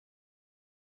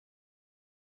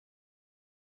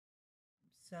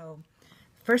So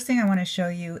first thing I want to show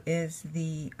you is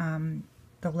the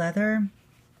leather.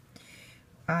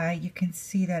 You can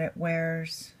see that it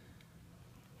wears,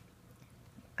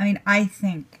 I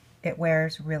think it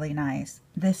wears really nice.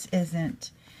 This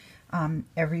isn't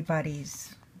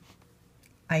everybody's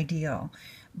ideal,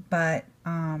 but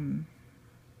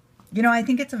I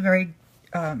think it's a very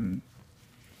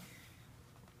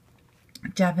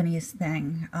Japanese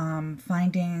thing,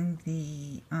 finding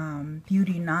the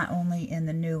beauty not only in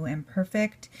the new and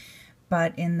perfect,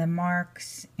 but in the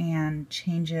marks and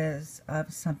changes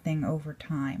of something over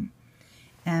time.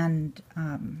 And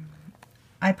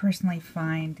I personally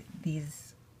find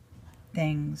these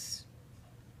things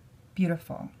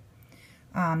beautiful.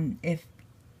 If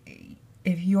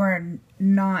you're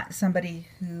not somebody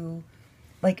who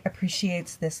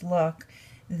appreciates this look,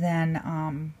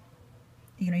 then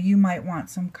you might want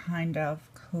some kind of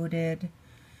coated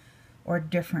or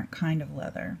different kind of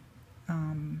leather.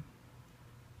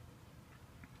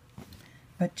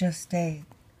 But just a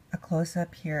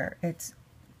close-up here. It's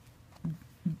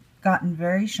gotten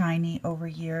very shiny over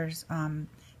years.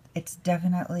 It's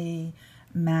definitely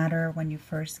matter when you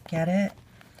first get it.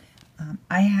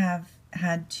 I have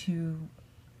had to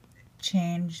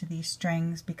change these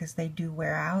strings because they do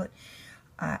wear out.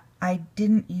 I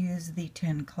didn't use the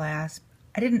tin clasp.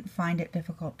 I didn't find it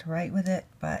difficult to write with it,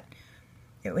 but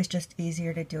it was just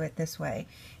easier to do it this way.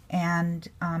 And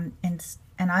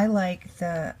I like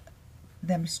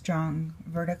them strung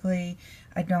vertically.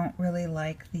 I don't really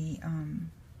like the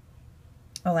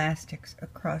elastics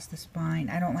across the spine.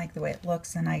 I don't like the way it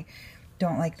looks, and I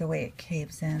don't like the way it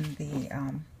caves in the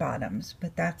bottoms.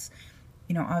 But that's,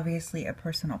 obviously a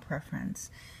personal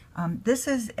preference. This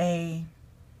is a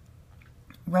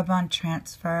rub-on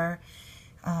transfer.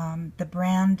 The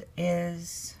brand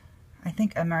is, I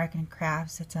think, American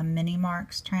Crafts. It's a Mini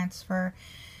Marks transfer.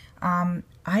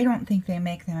 I don't think they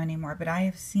make them anymore, but I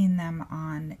have seen them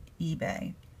on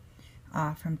eBay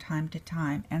from time to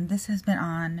time. And this has been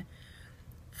on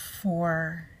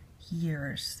for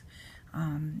years.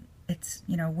 It's,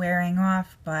 wearing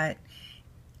off, but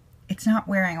it's not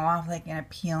wearing off like in a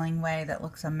peeling way that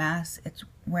looks a mess. It's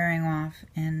wearing off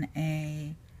in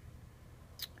a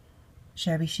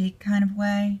shabby chic kind of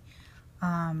way.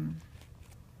 Now,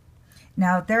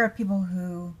 there are people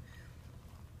who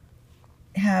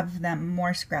have them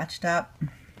more scratched up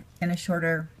in a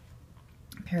shorter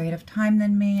period of time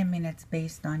than me. It's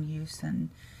based on use and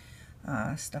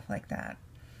stuff like that.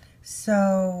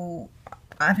 So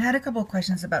I've had a couple of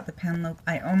questions about the pen loop.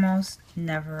 I almost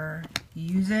never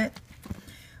use it.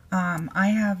 I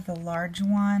have the large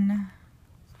one.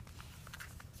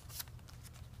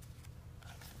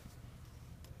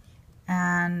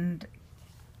 And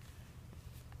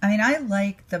I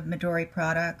like the Midori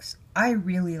products. I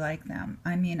really like them.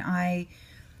 I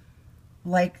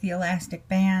like the elastic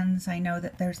bands. I know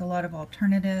that there's a lot of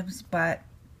alternatives, but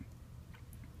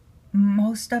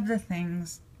most of the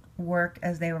things work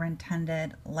as they were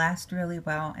intended, last really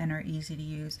well, and are easy to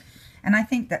use. And I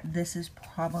think that this is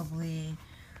probably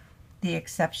the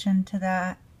exception to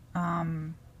that.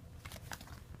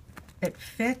 It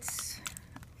fits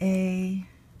a...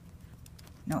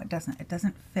 No, it doesn't. It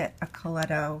doesn't fit a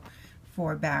Coletto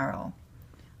 4-barrel.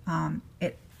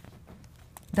 It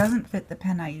doesn't fit the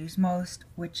pen I use most,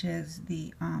 which is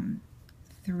the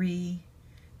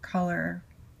 3-color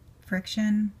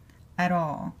friction at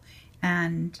all.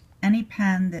 And any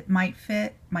pen that might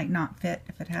fit might not fit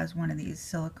if it has one of these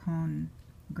silicone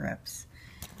grips.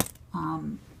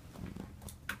 A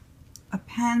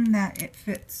pen that it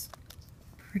fits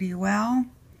pretty well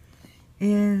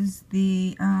is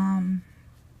the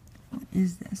what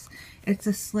is this? It's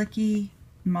a Slicky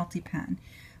multi-pen.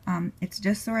 It's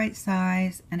just the right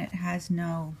size, and it has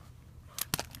no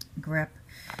grip.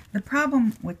 The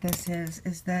problem with this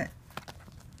is that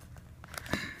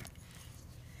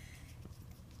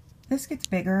this gets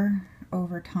bigger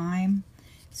over time.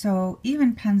 So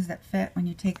even pens that fit, when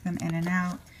you take them in and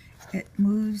out, it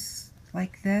moves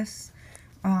like this.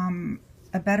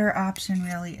 A better option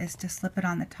really is to slip it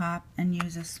on the top and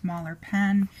use a smaller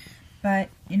pen. But,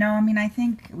 I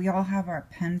think we all have our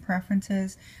pen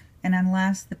preferences, and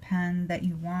unless the pen that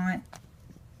you want,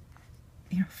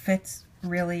 fits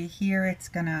really here, it's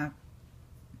gonna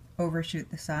overshoot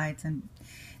the sides. And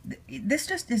this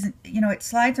just isn't, it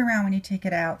slides around when you take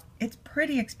it out. It's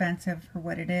pretty expensive for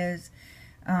what it is.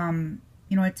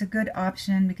 It's a good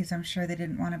option because I'm sure they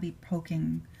didn't want to be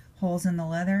poking holes in the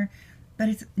leather, but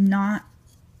it's not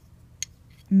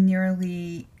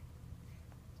nearly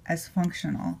as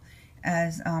functional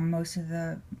as most of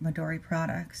the Midori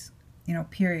products,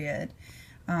 period.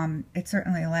 It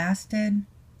certainly lasted.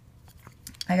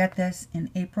 I got this in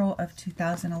April of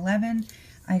 2011.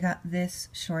 I got this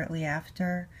shortly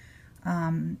after,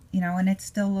 you know, and it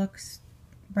still looks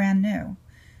brand new.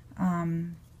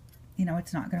 You know,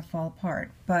 it's not going to fall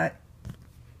apart, but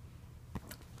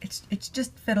it's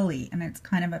just fiddly, and it's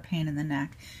kind of a pain in the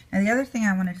neck. Now, the other thing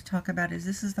I wanted to talk about is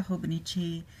this is the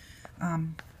Hobonichi.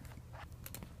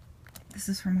 This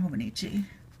is from Hobonichi,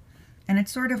 and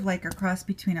it's sort of like a cross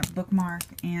between a bookmark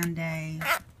and a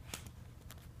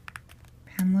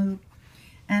pen loop.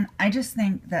 And I just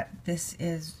think that this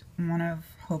is one of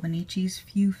Hobonichi's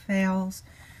few fails.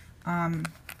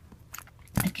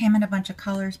 It came in a bunch of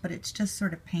colors, but it's just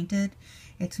sort of painted.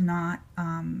 It's not,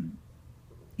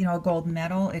 you know, a gold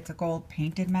metal. It's a gold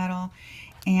painted metal.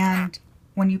 And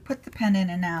when you put the pen in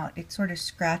and out, it sort of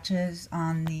scratches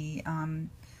on the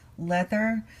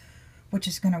leather, which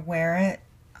is going to wear it.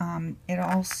 It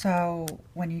also,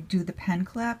 when you do the pen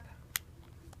clip,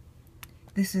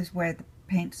 this is where the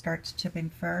paint starts chipping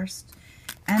first.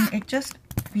 And it just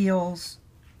feels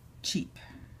cheap.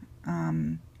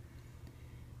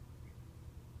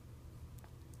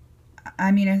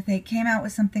 I mean, if they came out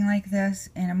with something like this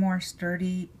in a more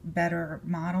sturdy, better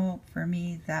model, for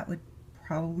me, that would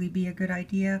probably be a good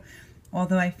idea.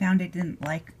 Although I found I didn't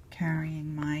like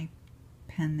carrying my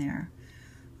pen there.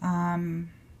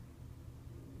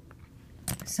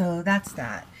 So that's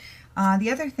that.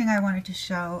 The other thing I wanted to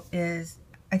show is,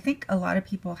 I think a lot of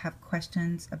people have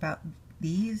questions about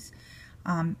these,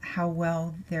 how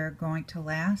well they're going to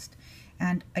last.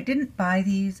 And I didn't buy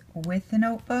these with the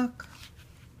notebook,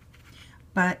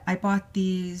 but I bought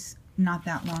these not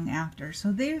that long after.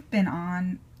 So they've been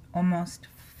on almost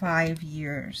 5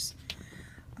 years.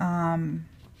 And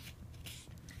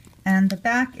the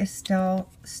back is still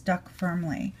stuck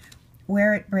firmly.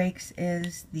 Where it breaks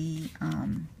is the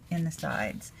in the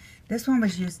sides. This one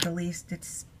was used the least.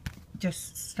 It's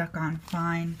just stuck on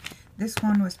fine. This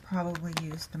one was probably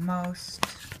used the most.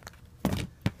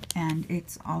 And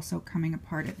it's also coming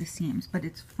apart at the seams, but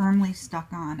it's firmly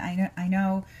stuck on. I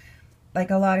know, like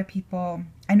a lot of people,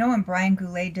 I know when Brian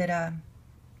Goulet did a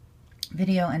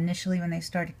video initially when they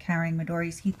started carrying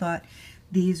Midoris, he thought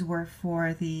these were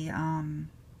for the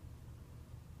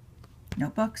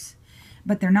notebooks,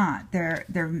 but they're not.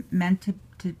 They're meant to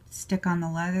stick on the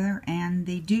leather, and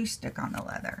they do stick on the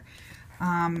leather.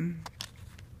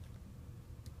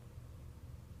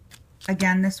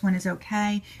 Again, this one is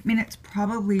okay. I mean, it's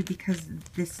probably because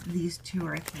these two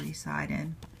are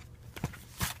three-sided.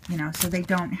 You know, so they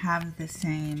don't have the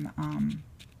same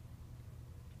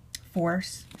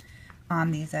force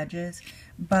on these edges.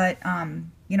 But,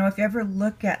 you know, if you ever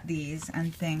look at these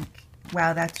and think,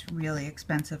 wow, that's really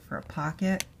expensive for a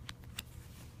pocket,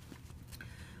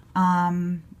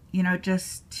 you know,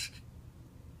 just,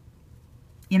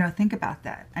 you know, think about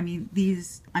that. I mean,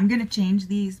 these, I'm going to change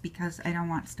these because I don't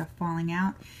want stuff falling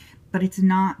out, but it's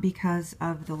not because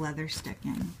of the leather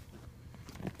sticking.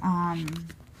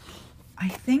 I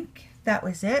think that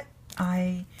was it.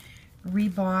 I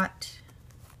rebought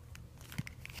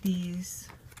these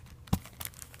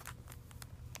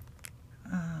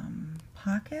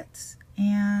pockets,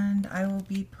 and I will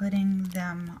be putting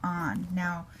them on.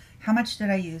 Now, how much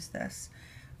did I use this?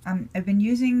 I've been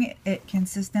using it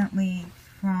consistently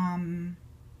from,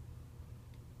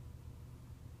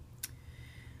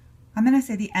 I'm going to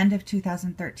say the end of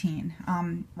 2013.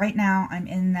 Right now, I'm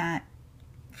in that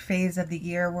phase of the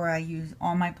year where I use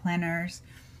all my planners,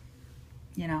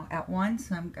 you know, at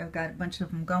once. I've got a bunch of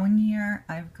them going here.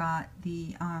 I've got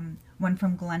the one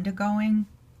from Glenda going.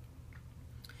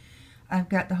 I've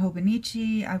got the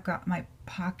Hobonichi. I've got my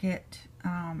pocket,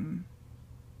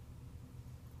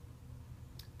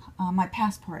 my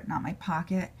passport, not my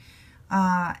pocket.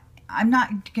 I'm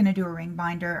not going to do a ring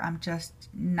binder. I'm just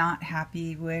not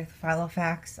happy with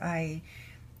Filofax. I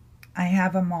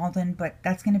have a Malden, but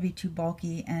that's going to be too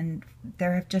bulky, and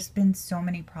there have just been so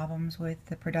many problems with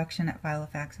the production at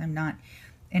Filofax. I'm not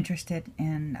interested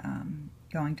in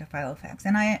going to Filofax,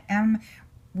 and I am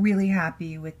really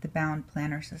happy with the bound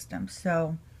planner system.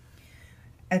 So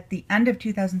at the end of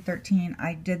 2013,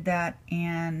 I did that,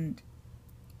 and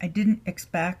I didn't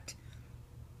expect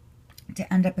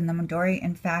to end up in the Midori.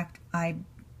 In fact, I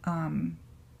mean,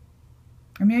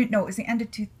 no, it was the end of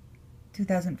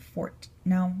 2014.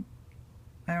 No,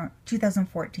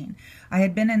 2014. I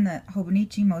had been in the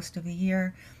Hobonichi most of the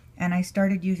year, and I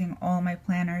started using all my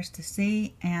planners to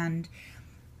see, and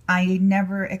I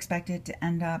never expected to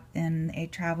end up in a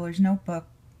traveler's notebook.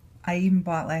 I even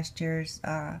bought last year's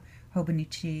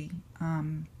Hobonichi.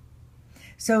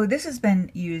 So this has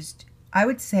been used, I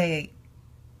would say,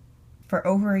 for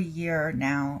over a year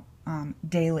now,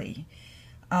 daily.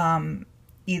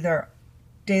 Either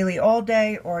daily all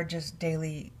day or just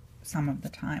daily some of the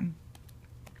time.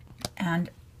 And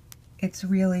it's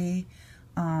really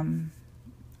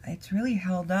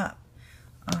held up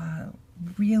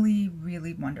really,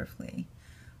 really wonderfully.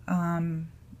 And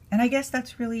I guess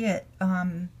that's really it.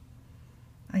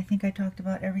 I think I talked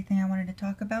about everything I wanted to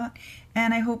talk about,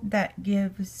 and I hope that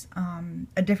gives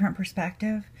a different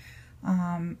perspective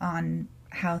on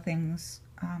how things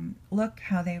look,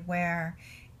 how they wear,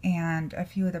 and a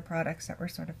few of the products that were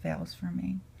sort of fails for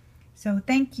me. So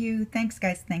thank you. Thanks,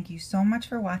 guys. Thank you so much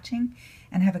for watching,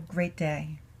 and have a great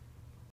day.